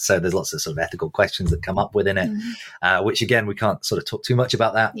 And so there's lots of sort of ethical questions that come up within it, which again, we can't sort of talk too much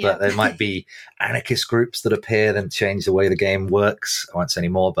about that, but there might be anarchist groups that appear and change the way the game works. I won't say any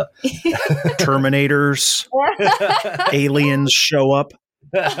more, but Terminators, aliens show up.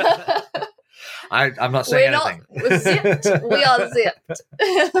 I'm not saying anything. We're zipped. We are zipped.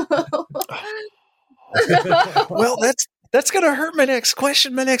 Well, that's going to hurt my next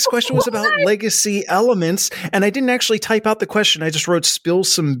question. My next question was about legacy elements, and I didn't actually type out the question. I just wrote spill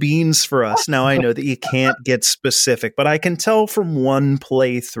some beans for us. Now, I know that you can't get specific, but I can tell from one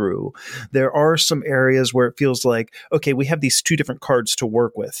playthrough, there are some areas where it feels like, okay, we have these two different cards to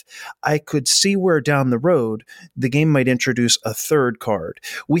work with. I could see where down the road, the game might introduce a third card.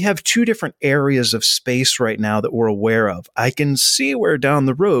 We have two different areas of space right now that we're aware of. I can see where down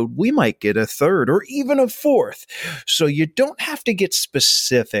the road, we might get a third or even a fourth. So you don't have to get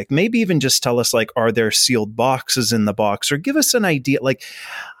specific. Maybe even just tell us, like, are there sealed boxes in the box, or give us an idea. Like,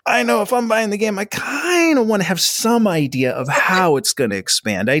 I know if I'm buying the game, I kind of want to have some idea of how it's going to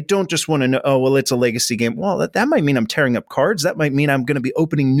expand. I don't just want to know, oh, well, it's a legacy game. Well, that might mean I'm tearing up cards. That might mean I'm going to be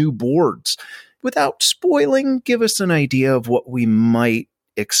opening new boards. Without spoiling, give us an idea of what we might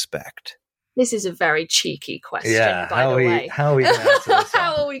expect. This is a very cheeky question, Yeah, by the way. how are we going to answer this?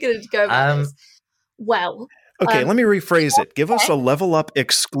 How are we going to go about this? Well... Okay, let me rephrase it. Give us a level up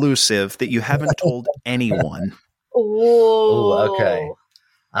exclusive that you haven't told anyone. Oh, okay.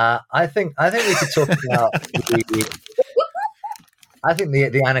 I think we could talk about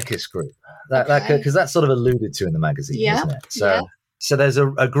the anarchist group, because that's sort of alluded to in the magazine, isn't it? So there's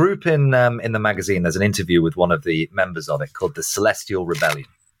a group in the magazine. There's an interview with one of the members of it called the Celestial Rebellion.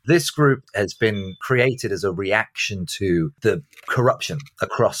 This group has been created as a reaction to the corruption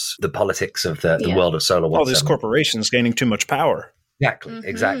across the politics of the world of Solar 170. All these corporations gaining too much power.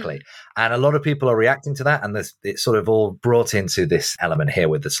 Exactly. And a lot of people are reacting to that, and it's sort of all brought into this element here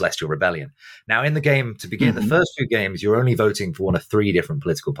with the Celestial Rebellion. Now, in the game, to begin, the first few games, you're only voting for one of three different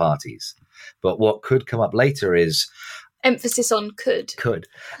political parties. But what could come up later is... Emphasis on could.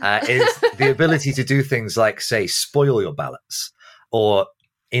 Is the ability to do things like, say, spoil your ballots, or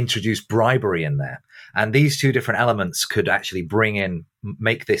introduce bribery in there. And these two different elements could actually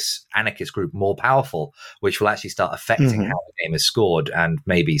make this anarchist group more powerful, which will actually start affecting how the game is scored and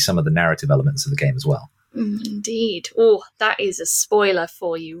maybe some of the narrative elements of the game as well. Indeed. Oh, that is a spoiler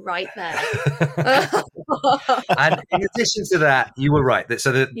for you right there. And in addition to that, you were right.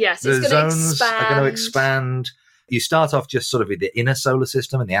 So the zones are going to expand. You start off just sort of with the inner solar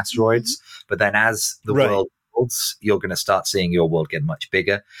system and the asteroids, but then as the world, you're going to start seeing your world get much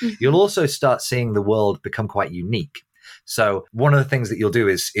bigger. You'll also start seeing the world become quite unique. So one of the things that you'll do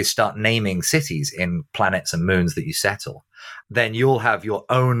is start naming cities in planets and moons that you settle. Then you'll have your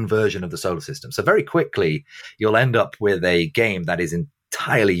own version of the solar system. So very quickly, you'll end up with a game that is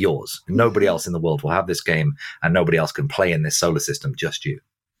entirely yours. Nobody else in the world will have this game, and nobody else can play in this solar system, just you.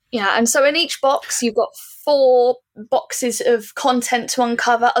 Yeah, and so in each box, you've got 4 boxes of content to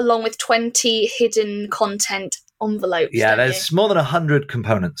uncover, along with 20 hidden content envelopes. Yeah, there's more than 100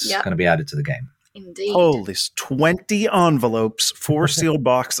 components going to be added to the game. Indeed. Holy, 20 envelopes, 4 sealed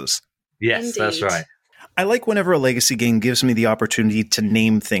boxes. Yes, Indeed. That's right. I like whenever a legacy game gives me the opportunity to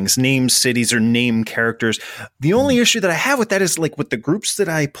name things, name cities, or name characters. The only issue that I have with that is, like, with the groups that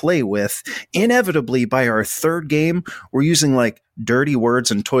I play with, inevitably by our third game, we're using like dirty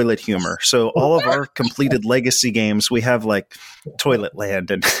words and toilet humor. So all of our completed legacy games, we have like Toilet Land,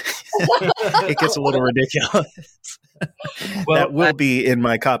 and it gets a little ridiculous. Well, that will be in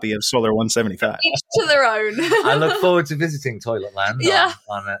my copy of Solar 175. Each to their own. I look forward to visiting Toilet Land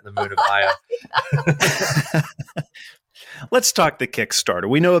on the moon of Io. Let's talk the Kickstarter.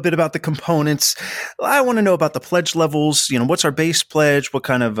 We know a bit about the components. I want to know about the pledge levels. What's our base pledge? What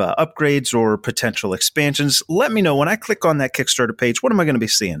kind of upgrades or potential expansions? Let me know when I click on that Kickstarter page. What am I going to be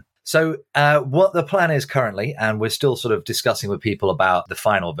seeing? So what the plan is currently, and we're still sort of discussing with people about the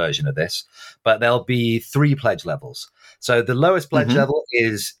final version of this, but there'll be 3 pledge levels. So the lowest pledge Mhm. level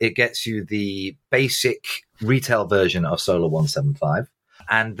is it gets you the basic retail version of Solar 175.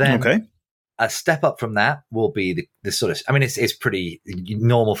 And then Okay. a step up from that will be the sort of, I mean, it's pretty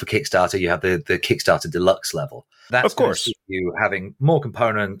normal for Kickstarter. You have the Kickstarter Deluxe level. That's Of course. gonna see you having more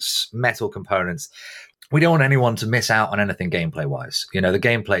components, metal components. We don't want anyone to miss out on anything gameplay wise. You know, the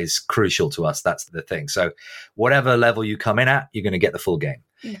gameplay is crucial to us. That's the thing. So whatever level you come in at, you're going to get the full game.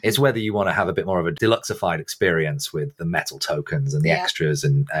 Mhm. It's whether you want to have a bit more of a deluxeified experience with the metal tokens and the extras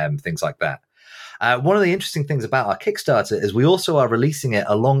and things like that. One of the interesting things about our Kickstarter is we also are releasing it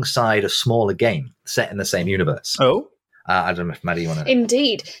alongside a smaller game set in the same universe. Oh, I don't know if Maddie, you want to...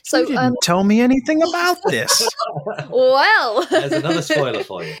 Indeed. So, you didn't tell me anything about this. well, There's another spoiler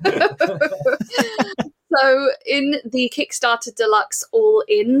for you. So in the Kickstarter Deluxe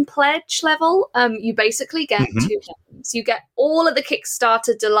All-In pledge level, you basically get Mhm. two games. You get all of the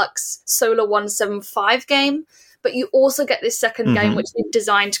Kickstarter Deluxe Solar 175 game, but you also get this second game, Mhm. which we've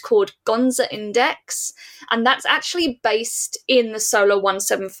designed called Gonza Index, and that's actually based in the Solar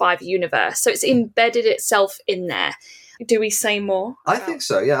 175 universe. So it's embedded itself in there. Do we say more? I think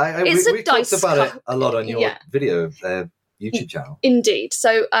so, yeah. It's we a talked dice about it cup. a lot on your Yeah. video YouTube channel. Indeed.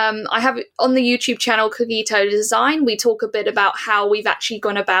 So I have on the YouTube channel Cogito Design, we talk a bit about how we've actually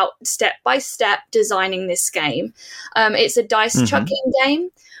gone about step by step designing this game. It's a dice Mhm. chucking game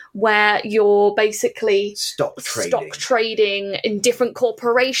where you're basically Stock trading in different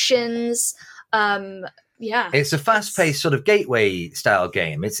corporations. Yeah. It's a fast-paced sort of gateway style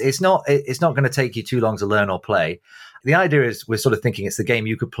game. It's not going to take you too long to learn or play. The idea is we're sort of thinking it's the game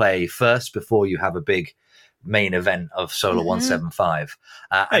you could play first before you have a big main event of Solar 175.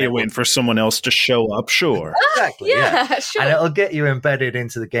 Hey, you're waiting for someone else to show up, sure. Exactly, Yeah, sure. And it'll get you embedded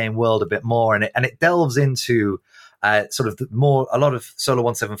into the game world a bit more, and it delves into sort of a lot of Solar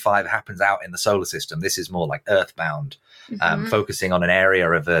 175 happens out in the solar system. This is more like Earthbound, focusing on an area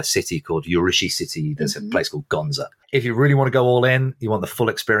of a city called Yurishi City. There's a place called Gonza. If you really want to go all in, you want the full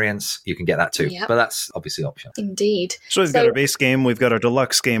experience, you can get that too. Yep. But that's obviously optional. Indeed. So we've got our base game, we've got our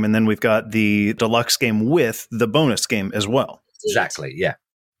deluxe game, and then we've got the deluxe game with the bonus game as well. Exactly, yeah.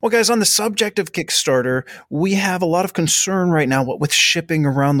 Well, guys, on the subject of Kickstarter, we have a lot of concern right now. What with shipping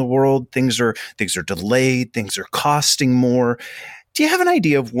around the world, things are delayed, things are costing more. Do you have an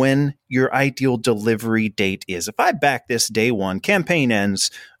idea of when your ideal delivery date is? If I back this day one, campaign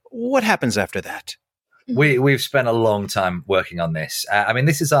ends, what happens after that? We've spent a long time working on this. I mean,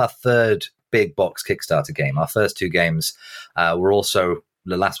 this is our third big box Kickstarter game. Our first two games were also,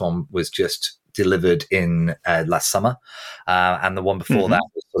 the last one was just delivered in last summer, and the one before that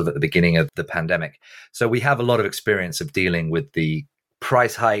was sort of at the beginning of the pandemic. So we have a lot of experience of dealing with the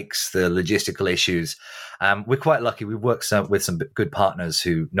price hikes, the logistical issues. We're quite lucky. We work with some good partners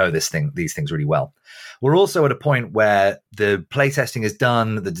who know these things really well. We're also at a point where the playtesting is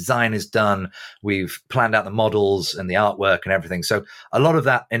done, the design is done, we've planned out the models and the artwork and everything. So a lot of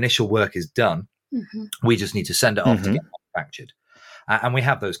that initial work is done. We just need to send it off to get manufactured. And we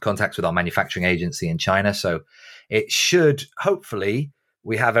have those contacts with our manufacturing agency in China. So it should, hopefully,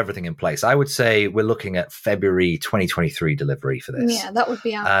 we have everything in place. I would say we're looking at February 2023 delivery for this. Yeah, that would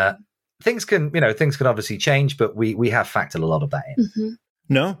be our things can obviously change, but we have factored a lot of that in.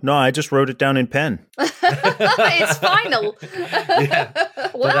 No, I just wrote it down in pen. It's final. Yeah.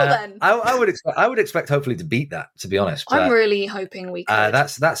 Well, But, then. I would expect hopefully to beat that, to be honest. I'm But, really hoping we could.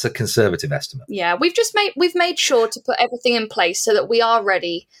 that's a conservative estimate. Yeah, we've made sure to put everything in place so that we are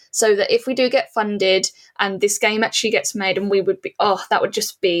ready, so that if we do get funded and this game actually gets made, and that would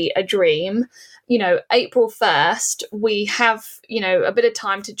just be a dream. April 1st, we have, a bit of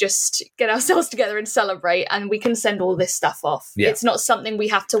time to just get ourselves together and celebrate, and we can send all this stuff off. Yeah. It's not something we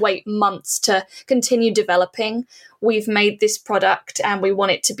have to wait months to continue developing. We've made this product and we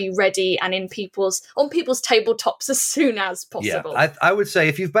want it to be ready and on people's tabletops as soon as possible. Yeah, I would say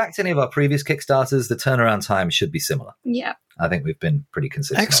if you've backed any of our previous Kickstarters, the turnaround time should be similar. Yeah. I think we've been pretty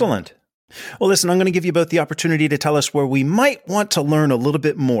consistent. Excellent. Well, listen, I'm going to give you both the opportunity to tell us where we might want to learn a little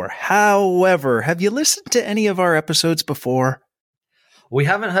bit more. However, have you listened to any of our episodes before? We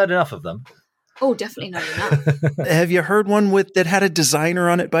haven't heard enough of them. Oh, definitely not enough. Have you heard one that had a designer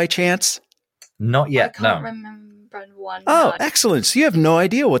on it by chance? Not yet, I can't no. remember one. Oh, no. excellent. So you have no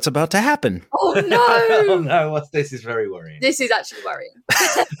idea what's about to happen. Oh, no. Oh, no, this is very worrying. This is actually worrying.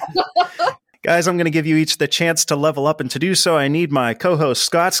 Guys, I'm going to give you each the chance to level up, and to do so, I need my co-host,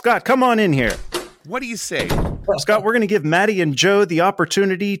 Scott. Scott, come on in here. What do you say? Scott, we're going to give Maddie and Joe the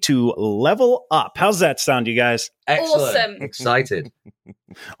opportunity to level up. How's that sound, you guys? Excellent. Awesome. Excited.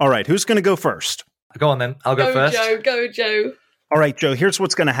 All right, who's going to go first? Go on then. I'll go first. Go, Joe. All right, Joe, here's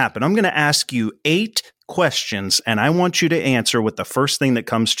what's going to happen. I'm going to ask you 8 questions, and I want you to answer with the first thing that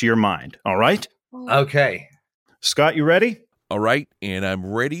comes to your mind. All right? Okay. Scott, you ready? All right, and I'm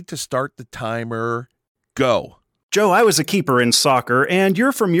ready to start the timer. Go. Joe, I was a keeper in soccer, and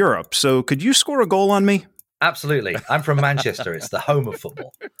you're from Europe, so could you score a goal on me? Absolutely. I'm from Manchester. It's the home of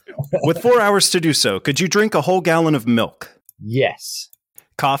football. With 4 hours to do so, could you drink a whole gallon of milk? Yes.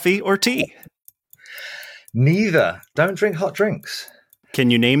 Coffee or tea? Neither. Don't drink hot drinks. Can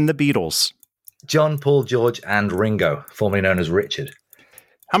you name the Beatles? John, Paul, George, and Ringo, formerly known as Richard.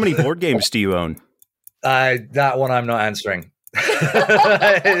 How many board games do you own? That one I'm not answering.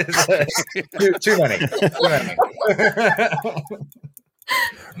 Too many.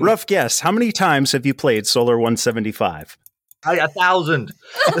 Rough guess, how many times have you played Solar 175? 1,000.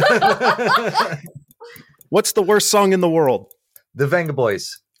 What's the worst song in the world? The Venga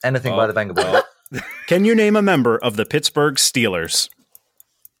Boys. Anything by the Venga Boys. Can you name a member of the Pittsburgh Steelers?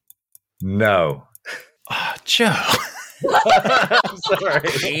 No. Oh, Joe. I'm sorry.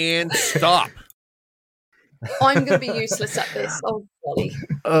 And stop. I'm going to be useless at this. Oh, golly.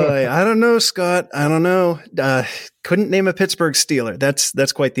 I don't know, Scott. I don't know. Couldn't name a Pittsburgh Steeler.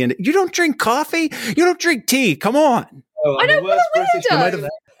 That's quite the end. You don't drink coffee? You don't drink tea? Come on. Oh, I know, what a weirdo.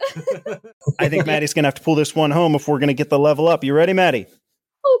 I think Maddie's going to have to pull this one home if we're going to get the level up. You ready, Maddie?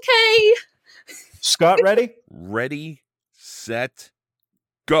 Okay. Scott, ready? Ready, set,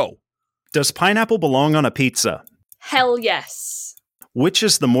 go. Does pineapple belong on a pizza? Hell yes. Which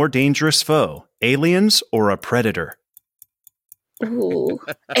is the more dangerous foe, aliens or a predator? Ooh,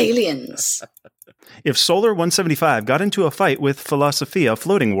 aliens. If Solar 175 got into a fight with Philosophia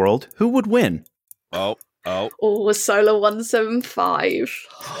Floating World, who would win? Oh. Oh, Solar 175.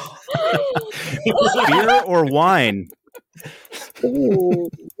 Beer or wine?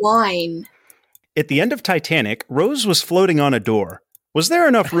 Ooh, wine. At the end of Titanic, Rose was floating on a door. Was there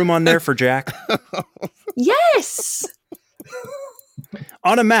enough room on there for Jack? Yes.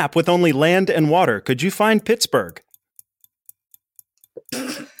 On a map with only land and water, could you find Pittsburgh?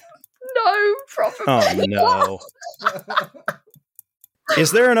 No, probably. Oh, no.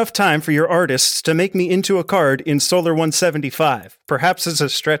 Is there enough time for your artists to make me into a card in Solar 175? Perhaps as a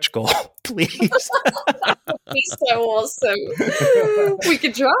stretch goal, please. He's so awesome. We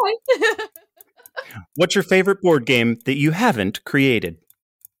could try. What's your favorite board game that you haven't created?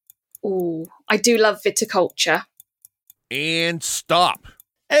 Ooh, I do love viticulture. And stop.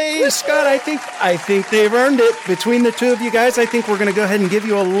 Hey, Scott, I think they've earned it. Between the two of you guys, I think we're going to go ahead and give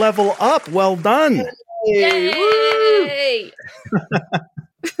you a level up. Well done. Yay!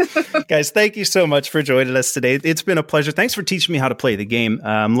 Guys, thank you so much for joining us today. It's been a pleasure. Thanks for teaching me how to play the game.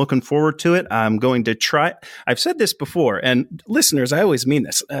 I'm looking forward to it. I'm going to try. I've said this before, and listeners, I always mean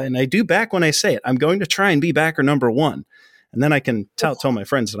this, and I do back when I say it. I'm going to try and be backer number 1. And then I can tell my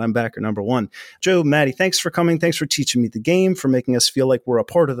friends that I'm backer number 1. Joe, Maddie, thanks for coming. Thanks for teaching me the game, for making us feel like we're a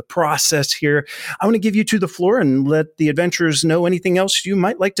part of the process here. I want to give you to the floor and let the adventurers know anything else you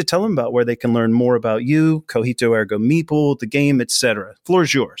might like to tell them about, where they can learn more about you, Cogito Ergo Meeple, the game, etc.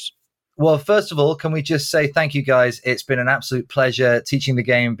 Floor's yours. Well, first of all, can we just say thank you, guys? It's been an absolute pleasure teaching the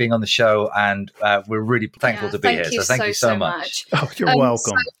game, being on the show, and we're really thankful to be here. So thank you so much. Oh, you're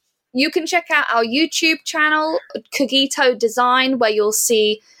welcome. So you can check out our YouTube channel, Cogito Design, where you'll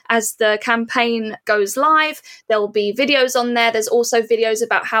see as the campaign goes live, there'll be videos on there. There's also videos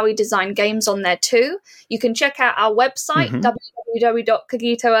about how we design games on there too. You can check out our website,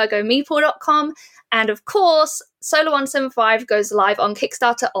 www.cogitoergomeeple.com. And of course, Solar 175 goes live on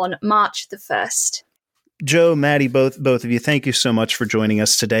Kickstarter on March the 1st. Joe, Maddie, both of you, thank you so much for joining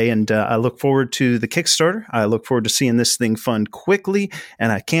us today. And I look forward to the Kickstarter. I look forward to seeing this thing fund quickly,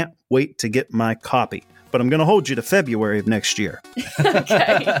 and I can't wait to get my copy. But I'm going to hold you to February of next year.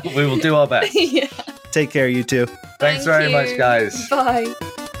 Okay. We will do our best. Yeah. Take care, you two. Thanks very much, guys. Bye.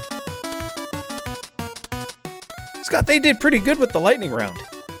 Scott, they did pretty good with the lightning round.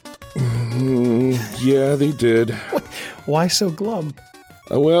 Yeah, they did. Why so glum?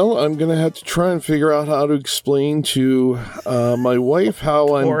 Well, I'm going to have to try and figure out how to explain to my wife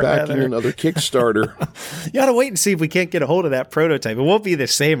how I'm Poor backing Heather. another Kickstarter. You ought to wait and see if we can't get a hold of that prototype. It won't be the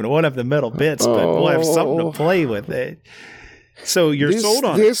same, and it won't have the metal bits, but we'll have something to play with it. So you're sold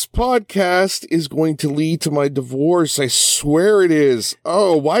on it. This podcast is going to lead to my divorce. I swear it is.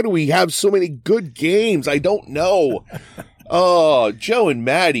 Oh, why do we have so many good games? I don't know. Oh, Joe and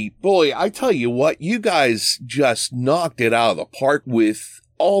Maddie, boy, I tell you what, you guys just knocked it out of the park with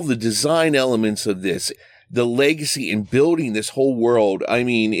all the design elements of this, the legacy and building this whole world. I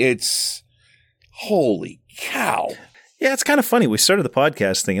mean, it's holy cow. Yeah, it's kind of funny. We started the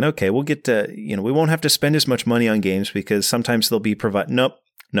podcast thinking, okay, we'll get to, we won't have to spend as much money on games because sometimes they'll be Nope.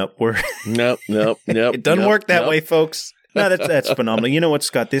 Nope. It doesn't work that way, folks. No, that's phenomenal. You know what,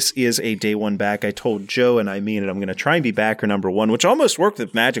 Scott? This is a day one back. I told Joe, and I mean it, I'm going to try and be backer number 1, which almost worked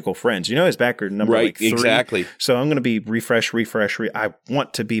with Magical Friends. His backer number right, 3. Exactly. So I'm going to be refresh. I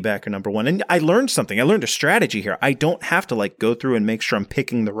want to be backer number 1. And I learned something. I learned a strategy here. I don't have to go through and make sure I'm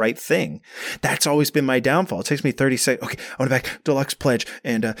picking the right thing. That's always been my downfall. It takes me 30 seconds. Okay, I want to back Deluxe Pledge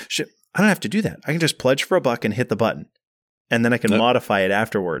and shit. I don't have to do that. I can just pledge for $1 and hit the button. And then I can modify it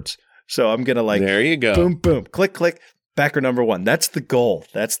afterwards. So I'm going to there you go. Boom, boom, click, click. Backer number 1. That's the goal.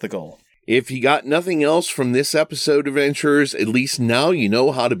 If you got nothing else from this episode, adventurers, at least now you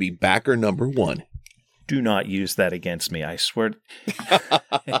know how to be backer number 1. Do not use that against me. I swear.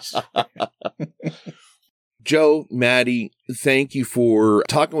 Joe, Maddie, thank you for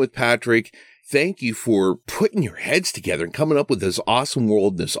talking with Patrick. Thank you for putting your heads together and coming up with this awesome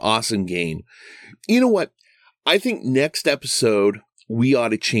world, this awesome game. You know what? I think next episode, we ought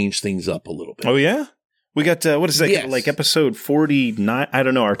to change things up a little bit. Oh, yeah? We got, what is that, yes. Episode 49? I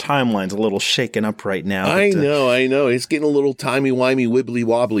don't know. Our timeline's a little shaken up right now. I know. It's getting a little timey-wimey,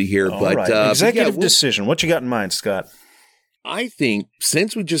 wibbly-wobbly here. But right. Executive decision. What you got in mind, Scott? I think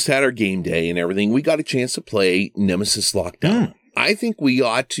since we just had our game day and everything, we got a chance to play Nemesis Lockdown. I think we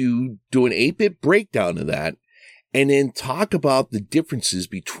ought to do an 8-bit breakdown of that and then talk about the differences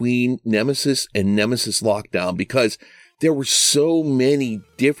between Nemesis and Nemesis Lockdown, because there were so many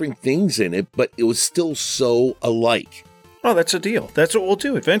different things in it, but it was still so alike. Oh, that's a deal. That's what we'll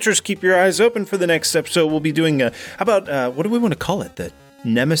do. Adventurers, keep your eyes open for the next episode. We'll be doing, what do we want to call it? The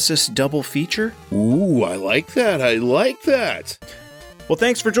Nemesis double feature? Ooh, I like that. Well,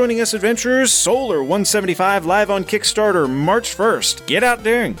 thanks for joining us, adventurers. Solar 175 live on Kickstarter March 1st. Get out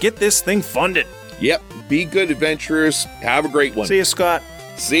there and get this thing funded. Yep. Be good, adventurers. Have a great one. See you, Scott.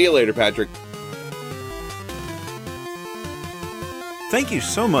 See you later, Patrick. Thank you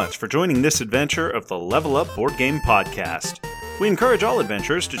so much for joining this adventure of the Level Up Board Game Podcast. We encourage all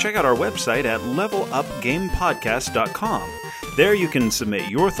adventurers to check out our website at levelupgamepodcast.com. There you can submit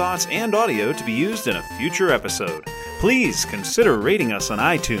your thoughts and audio to be used in a future episode. Please consider rating us on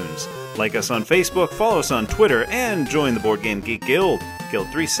iTunes, like us on Facebook, follow us on Twitter, and join the Board Game Geek Guild,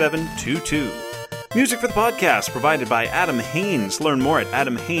 Guild 3722. Music for the podcast provided by Adam Haynes. Learn more at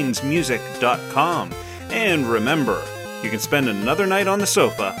adamhaynesmusic.com. And remember, you can spend another night on the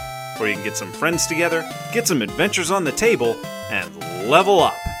sofa, or you can get some friends together, get some adventures on the table, and level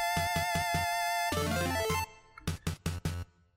up.